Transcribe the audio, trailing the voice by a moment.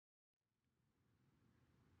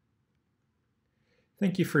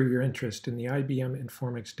Thank you for your interest in the IBM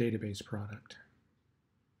Informix Database product.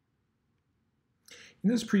 In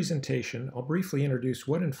this presentation, I'll briefly introduce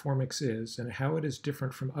what Informix is and how it is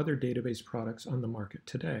different from other database products on the market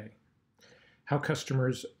today, how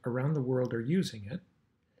customers around the world are using it,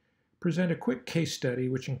 present a quick case study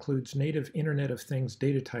which includes native Internet of Things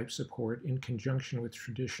data type support in conjunction with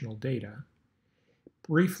traditional data,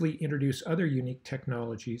 briefly introduce other unique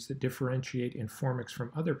technologies that differentiate Informix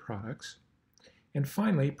from other products, and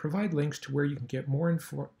finally, provide links to where you can get more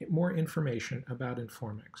information about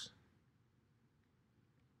Informix.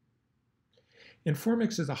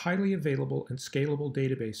 Informix is a highly available and scalable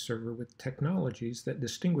database server with technologies that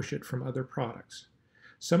distinguish it from other products.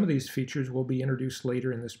 Some of these features will be introduced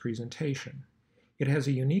later in this presentation. It has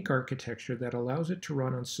a unique architecture that allows it to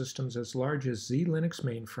run on systems as large as Z-Linux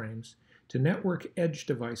mainframes to network edge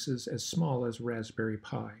devices as small as Raspberry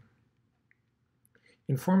Pi.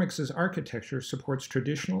 Informix's architecture supports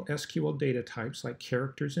traditional SQL data types like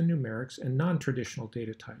characters and numerics and non-traditional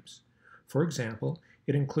data types. For example,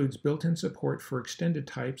 it includes built-in support for extended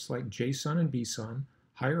types like JSON and BSON,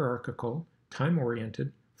 hierarchical,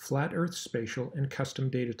 time-oriented, flat earth spatial, and custom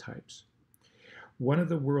data types. One of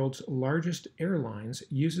the world's largest airlines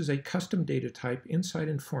uses a custom data type inside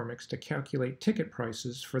Informix to calculate ticket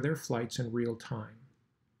prices for their flights in real time.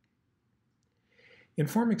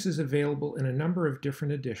 Informix is available in a number of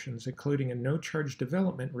different editions, including a no-charge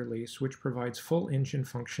development release which provides full engine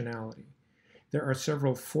functionality. There are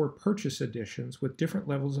several for-purchase editions with different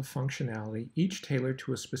levels of functionality, each tailored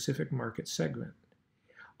to a specific market segment.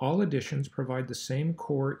 All editions provide the same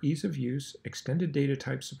core ease of use, extended data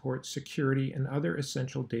type support, security, and other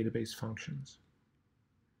essential database functions.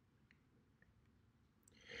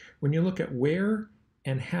 When you look at where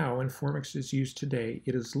and how Informix is used today,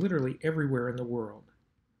 it is literally everywhere in the world.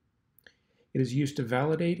 It is used to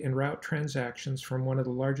validate and route transactions from one of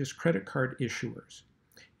the largest credit card issuers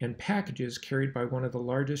and packages carried by one of the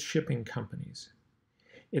largest shipping companies.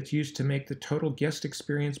 It's used to make the total guest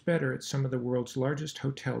experience better at some of the world's largest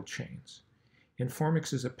hotel chains.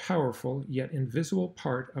 Informix is a powerful yet invisible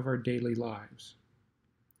part of our daily lives.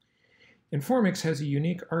 Informix has a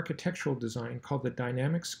unique architectural design called the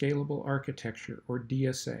Dynamic Scalable Architecture, or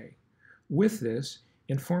DSA. With this,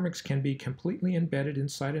 Informix can be completely embedded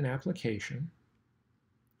inside an application,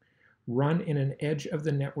 run in an edge of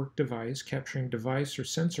the network device, capturing device or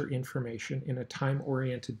sensor information in a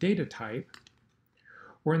time-oriented data type,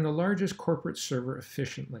 or in the largest corporate server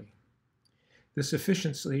efficiently. This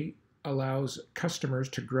efficiency allows customers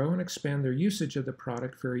to grow and expand their usage of the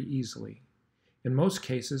product very easily. In most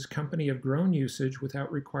cases, companies have grown usage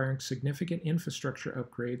without requiring significant infrastructure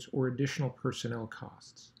upgrades or additional personnel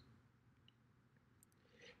costs.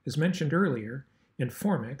 As mentioned earlier,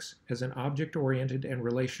 Informix, as an object-oriented and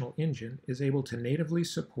relational engine, is able to natively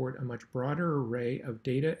support a much broader array of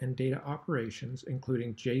data and data operations,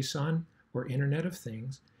 including JSON or Internet of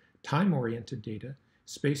Things, time-oriented data,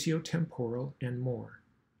 spatiotemporal, and more.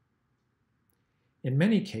 In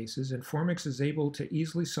many cases, Informix is able to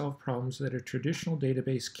easily solve problems that a traditional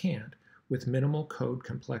database can't with minimal code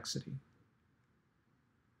complexity.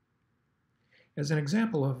 As an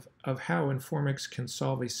example of how Informix can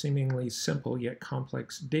solve a seemingly simple yet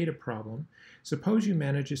complex data problem, suppose you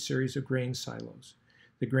manage a series of grain silos.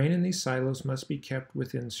 The grain in these silos must be kept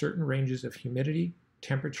within certain ranges of humidity,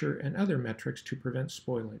 temperature, and other metrics to prevent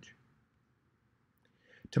spoilage.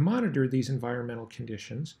 To monitor these environmental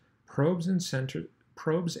conditions, probes and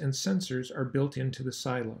sensors are built into the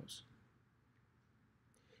silos.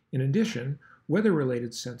 In addition,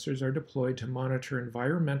 weather-related sensors are deployed to monitor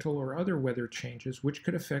environmental or other weather changes which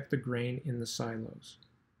could affect the grain in the silos.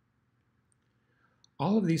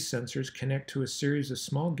 All of these sensors connect to a series of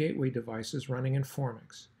small gateway devices running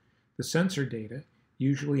Informix. The sensor data,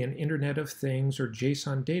 usually an Internet of Things or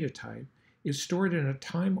JSON data type, is stored in a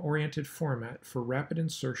time-oriented format for rapid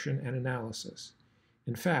insertion and analysis.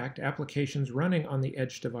 In fact, applications running on the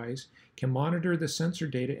edge device can monitor the sensor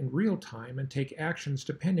data in real time and take actions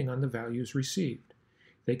depending on the values received.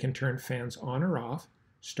 They can turn fans on or off,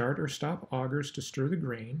 start or stop augers to stir the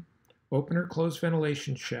grain, open or close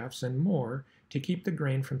ventilation shafts, and more to keep the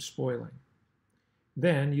grain from spoiling.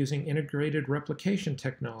 Then, using integrated replication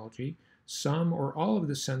technology, some or all of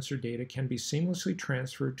the sensor data can be seamlessly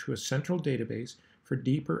transferred to a central database for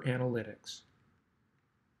deeper analytics.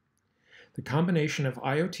 The combination of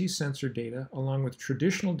IoT sensor data along with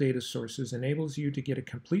traditional data sources enables you to get a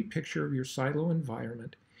complete picture of your silo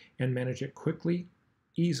environment and manage it quickly,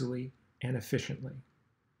 easily, and efficiently.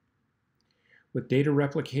 With data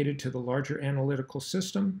replicated to the larger analytical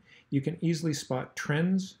system, you can easily spot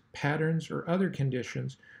trends, patterns, or other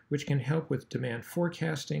conditions which can help with demand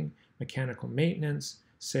forecasting, mechanical maintenance,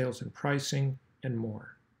 sales and pricing, and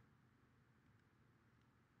more.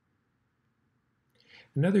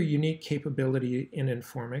 Another unique capability in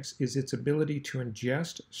Informix is its ability to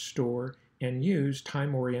ingest, store, and use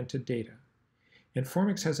time-oriented data.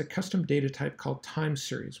 Informix has a custom data type called time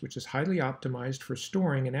series, which is highly optimized for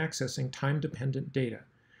storing and accessing time-dependent data,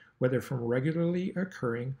 whether from regularly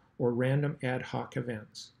occurring or random ad hoc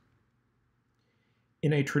events.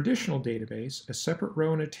 In a traditional database, a separate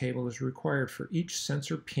row in a table is required for each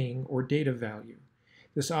sensor ping or data value.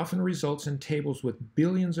 This often results in tables with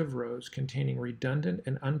billions of rows containing redundant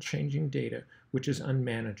and unchanging data, which is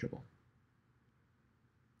unmanageable.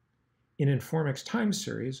 In Informix time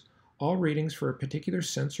series, all readings for a particular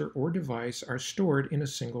sensor or device are stored in a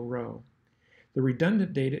single row. The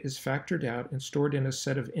redundant data is factored out and stored in a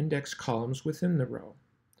set of index columns within the row.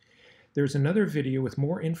 There's another video with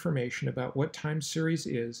more information about what time series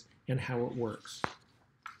is and how it works.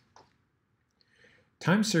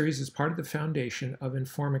 Time series is part of the foundation of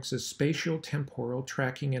Informix's spatial temporal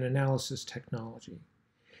tracking and analysis technology.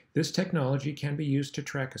 This technology can be used to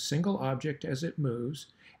track a single object as it moves,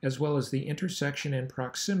 as well as the intersection and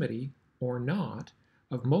proximity, or not,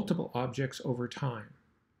 of multiple objects over time.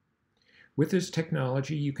 With this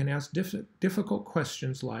technology, you can ask difficult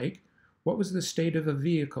questions like, what was the state of a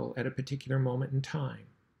vehicle at a particular moment in time?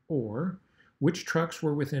 Or, which trucks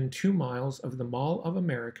were within 2 miles of the Mall of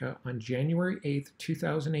America on January 8,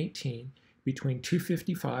 2018, between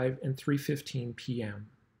 2:55 and 3:15 p.m.?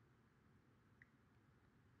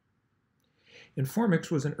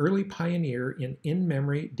 Informix was an early pioneer in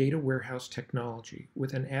in-memory data warehouse technology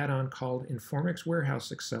with an add-on called Informix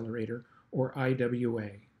Warehouse Accelerator, or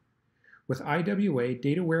IWA. With IWA,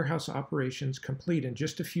 data warehouse operations complete in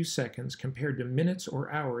just a few seconds compared to minutes or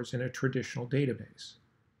hours in a traditional database.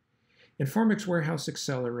 Informix Warehouse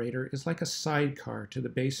Accelerator is like a sidecar to the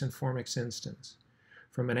base Informix instance.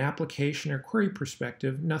 From an application or query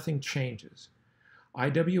perspective, nothing changes.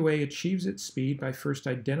 IWA achieves its speed by first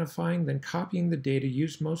identifying, then copying the data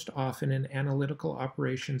used most often in analytical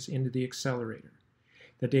operations into the accelerator.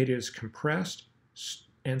 The data is compressed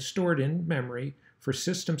and stored in memory for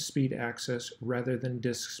system speed access rather than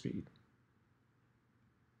disk speed.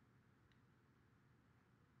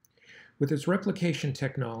 With its replication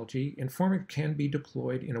technology, Informix can be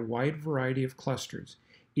deployed in a wide variety of clusters,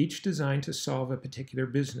 each designed to solve a particular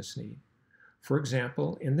business need. For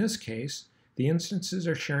example, in this case, the instances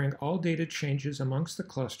are sharing all data changes amongst the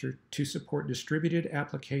cluster to support distributed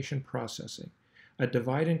application processing, a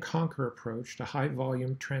divide-and-conquer approach to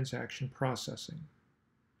high-volume transaction processing.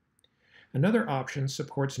 Another option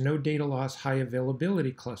supports no data loss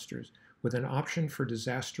high-availability clusters with an option for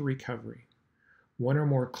disaster recovery. One or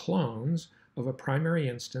more clones of a primary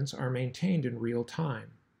instance are maintained in real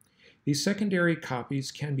time. These secondary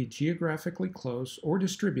copies can be geographically close or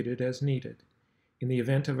distributed as needed. In the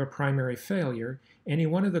event of a primary failure, any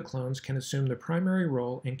one of the clones can assume the primary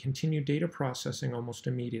role and continue data processing almost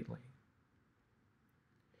immediately.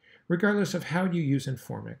 Regardless of how you use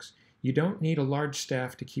Informix, you don't need a large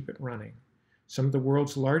staff to keep it running. Some of the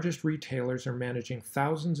world's largest retailers are managing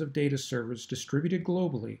thousands of data servers distributed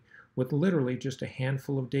globally with literally just a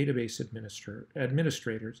handful of database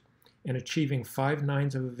administrators and achieving 5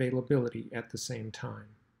 nines of availability at the same time.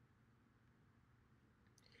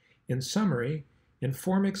 In summary,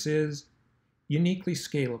 Informix is uniquely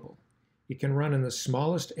scalable. It can run on the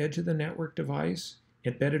smallest edge of the network device,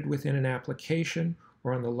 embedded within an application,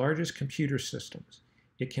 or on the largest computer systems.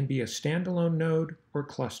 It can be a standalone node or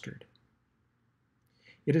clustered.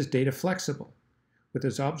 It is data flexible. With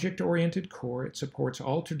its object-oriented core, it supports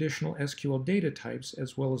all traditional SQL data types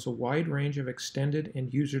as well as a wide range of extended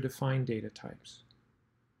and user-defined data types.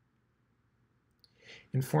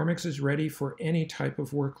 Informix is ready for any type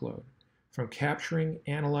of workload, from capturing,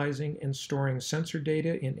 analyzing, and storing sensor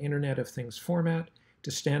data in Internet of Things format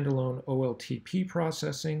to standalone OLTP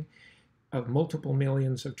processing of multiple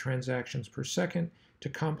millions of transactions per second to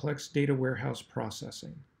complex data warehouse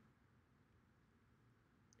processing.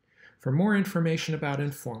 For more information about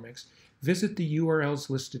Informix, visit the URLs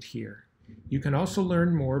listed here. You can also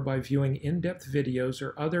learn more by viewing in-depth videos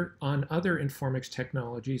or on other Informix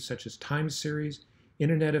technologies such as time series,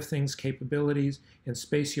 Internet of Things capabilities, and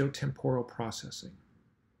spatiotemporal processing.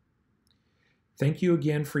 Thank you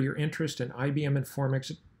again for your interest in IBM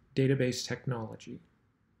Informix database technology.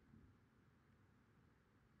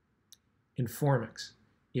 Informix,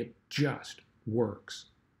 it just works.